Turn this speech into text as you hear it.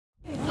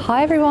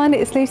Hi everyone,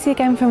 it's Lucy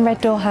again from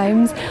RedDoor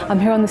Homes.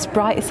 I'm here on this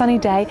bright sunny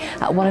day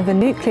at one of the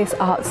Nucleus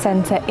Arts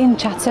Centre in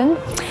Chatham.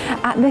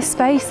 At this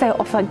space they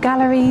offer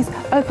galleries,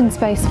 open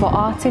space for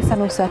artists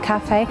and also a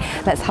cafe.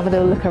 Let's have a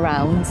little look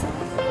around.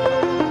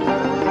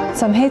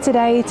 So I'm here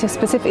today to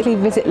specifically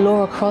visit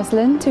Laura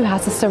Crosland, who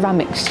has a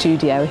ceramics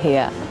studio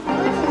here.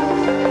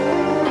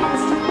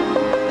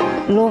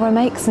 Laura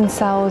makes and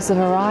sells a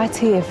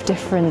variety of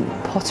different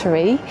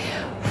pottery,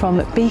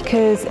 from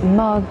beakers,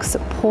 mugs,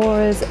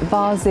 pourers,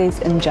 vases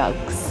and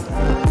jugs.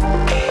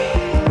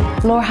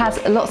 Laura has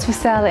lots for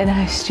sale in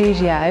her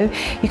studio.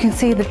 You can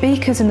see the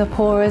beakers and the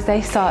pourers,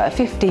 they start at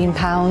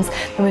 £15.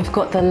 Then we've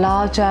got the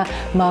larger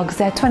mugs,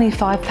 they're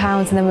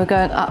 £25, and then we're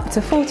going up to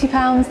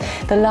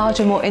 £40. The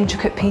larger, more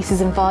intricate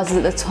pieces and vases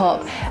at the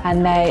top,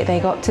 and they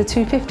go up to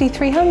 £250,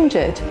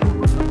 £300.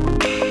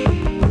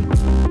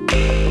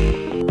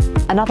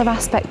 Another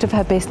aspect of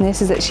her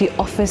business is that she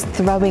offers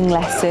throwing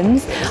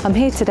lessons. I'm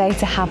here today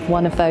to have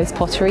one of those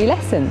pottery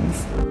lessons.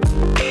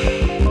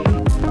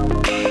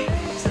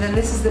 So then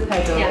this is the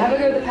pedal. Yeah, have a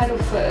go with the pedal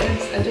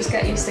first and just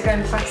get used to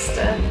going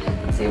faster.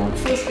 So you want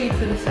full speed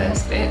for the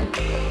first bit.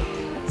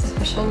 So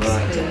push on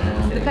right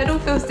down. The pedal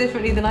feels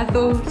differently than I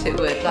thought it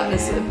would. Like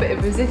there's a bit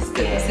of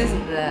resistance,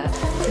 isn't there?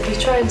 So if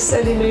you try and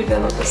slowly move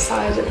them up the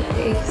side of the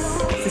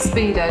piece. Is the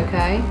speed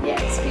okay? Yeah,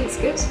 the speed's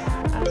good.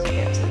 As you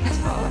get to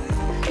the top.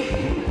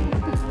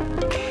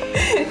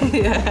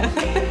 Yeah.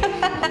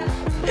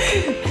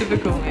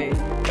 Typical me.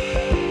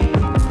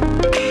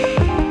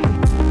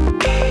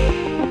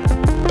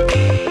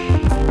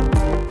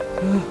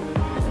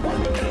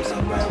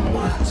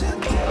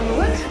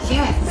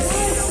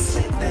 Yes.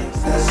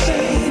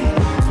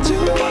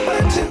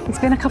 It's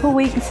been a couple of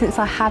weeks since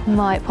I had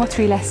my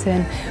pottery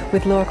lesson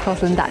with Laura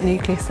Crosland at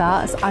Nucleus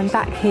Arts. I'm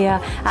back here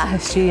at her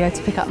studio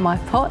to pick up my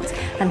pot,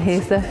 and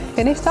here's the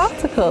finished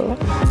article.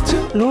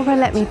 Laura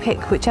let me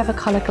pick whichever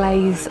colour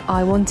glaze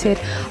I wanted.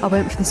 I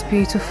went for this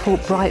beautiful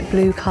bright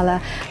blue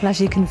colour, and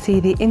as you can see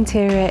the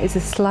interior is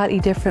a slightly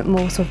different,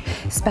 more sort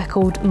of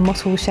speckled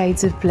mottled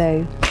shades of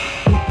blue.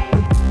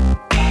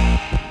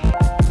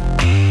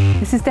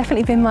 This has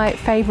definitely been my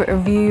favourite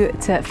review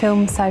to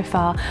film so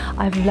far.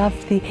 I've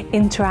loved the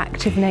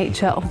interactive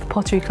nature of the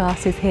pottery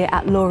classes here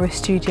at Laura's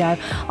studio.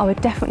 I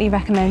would definitely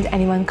recommend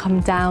anyone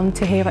come down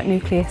to here at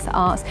Nucleus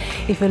Arts.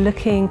 If you're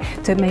looking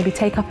to maybe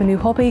take up a new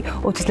hobby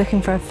or just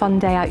looking for a fun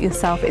day out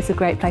yourself, it's a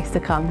great place to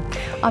come.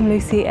 I'm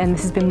Lucy and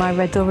this has been my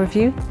RedDoor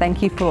review.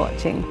 Thank you for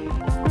watching.